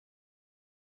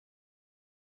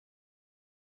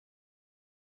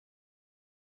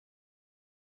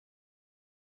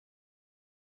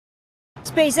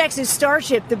SpaceX's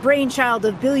Starship, the brainchild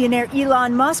of billionaire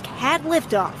Elon Musk, had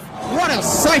liftoff. What a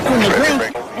sight from the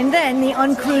ground! And then the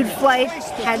uncrewed flight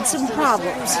had some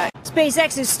problems.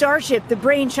 SpaceX's Starship, the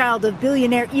brainchild of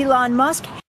billionaire Elon Musk.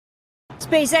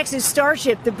 SpaceX's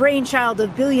Starship, the brainchild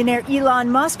of billionaire Elon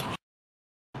Musk.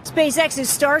 SpaceX's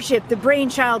Starship, the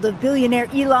brainchild of billionaire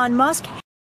Elon Musk.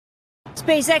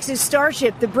 SpaceX's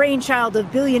Starship, the brainchild of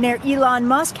billionaire Elon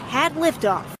Musk, had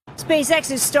liftoff.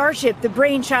 SpaceX's Starship, the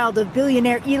brainchild of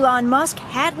billionaire Elon Musk,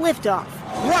 had liftoff.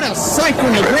 What a sight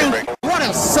from the ground! What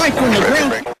a sight from the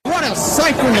ground! What a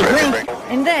sight from the ground!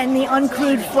 And then the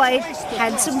uncrewed flight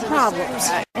had some problems.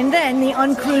 And then the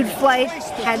uncrewed flight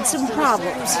had some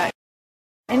problems.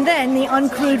 And then the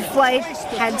uncrewed flight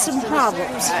had some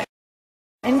problems.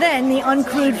 And then the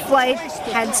uncrewed flight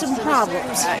had some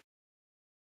problems.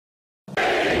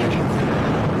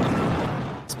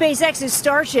 SpaceX's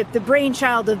Starship, the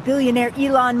brainchild of billionaire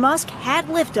Elon Musk, had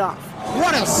liftoff.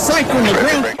 What a sight from the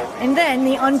ground! And then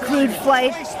the uncrewed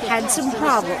flight had some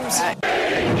problems.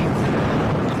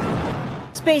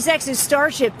 SpaceX's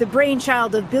Starship, the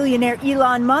brainchild of billionaire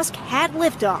Elon Musk, had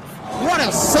liftoff. What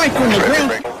a sight from the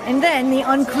ground! And then the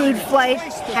uncrewed flight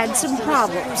had some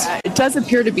problems. It does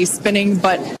appear to be spinning,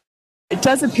 but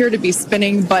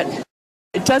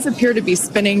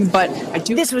I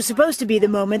do. This was supposed to be the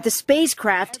moment the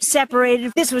spacecraft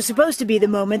separated. This was supposed to be the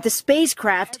moment the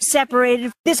spacecraft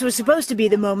separated. This was supposed to be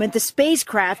the moment the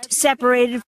spacecraft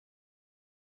separated.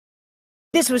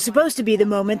 This was supposed to be the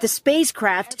moment the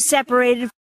spacecraft separated.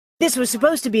 This was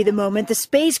supposed to be the moment the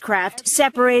spacecraft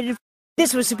separated.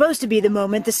 This was supposed to be the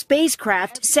moment the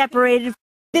spacecraft separated.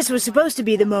 This was supposed to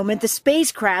be the moment the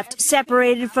spacecraft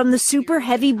separated from the super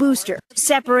heavy booster.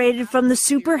 Separated from the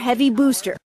super heavy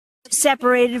booster.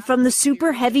 Separated from the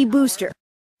super heavy booster.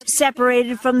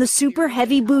 Separated from the super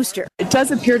heavy booster. It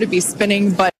does appear to be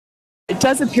spinning,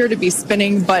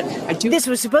 but I do. This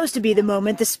was supposed to be the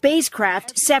moment the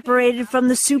spacecraft separated from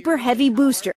the super heavy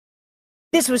booster.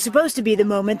 This was supposed to be the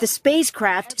moment the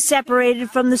spacecraft separated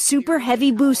from the super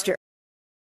heavy booster.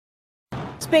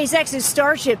 SpaceX's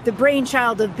Starship, the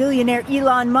brainchild of billionaire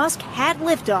Elon Musk, had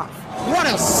liftoff. What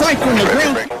a sight from the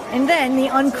ground! And then the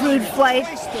uncrewed flight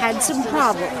had some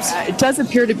problems. It does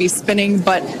appear to be spinning,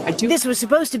 but I do. This was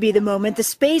supposed to be the moment the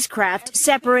spacecraft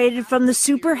separated from the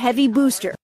super heavy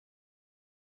booster.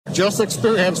 Just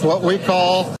experience what we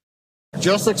call a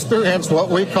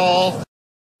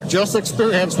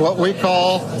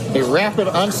rapid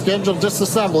unscheduled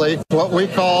disassembly. What we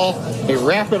call a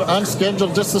rapid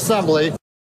unscheduled disassembly.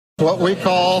 What we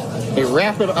call a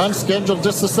rapid unscheduled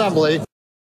disassembly.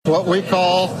 What we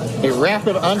call a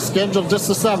rapid unscheduled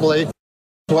disassembly.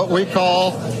 What we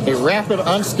call a rapid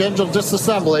unscheduled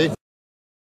disassembly.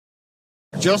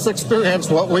 Just experience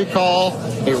what we call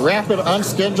a rapid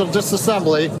unscheduled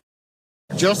disassembly.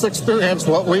 Just experience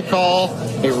what we call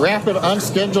a rapid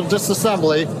unscheduled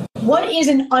disassembly. What is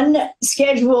an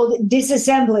unscheduled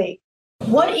disassembly?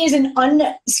 What is an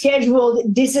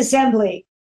unscheduled disassembly?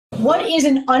 What is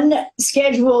an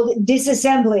unscheduled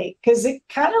disassembly? Because it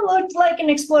kind of looked like an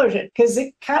explosion. Because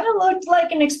it kind of looked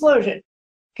like an explosion.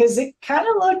 Because it kind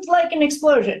of looked like an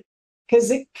explosion. Because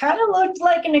it kind of looked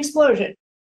like an explosion.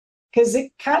 Because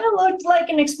it kind of looked like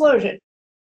an explosion.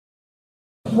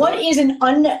 What is an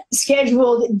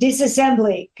unscheduled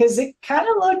disassembly? Because it kind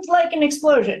of looked like an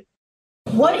explosion.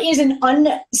 What is an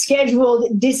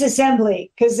unscheduled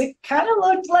disassembly? Because it kind of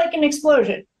looked like an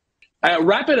explosion.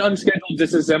 Rapid unscheduled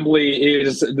disassembly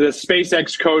is the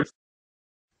SpaceX code.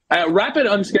 Rapid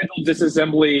unscheduled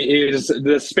disassembly is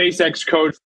the SpaceX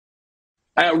code.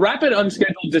 Rapid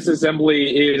unscheduled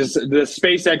disassembly is the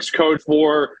SpaceX code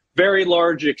for very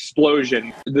large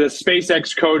explosion. The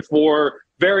SpaceX code for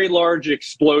very large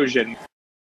explosion.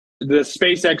 The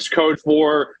SpaceX code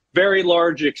for very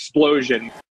large explosion.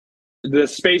 The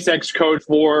SpaceX code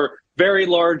for very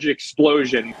large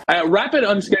explosion. Rapid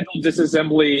unscheduled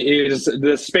disassembly is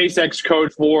the SpaceX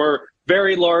code for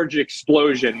very large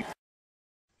explosion.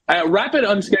 Rapid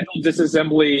unscheduled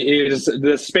disassembly is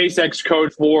the SpaceX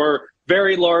code for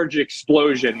very large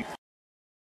explosion.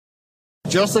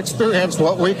 Just experience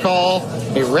what we call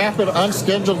a rapid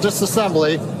unscheduled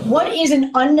disassembly. What is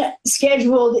an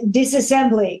unscheduled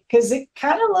disassembly? Because it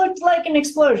kind of looked like an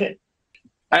explosion.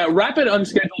 Rapid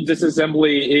unscheduled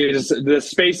disassembly is the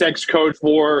SpaceX code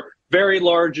for very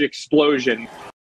large explosion.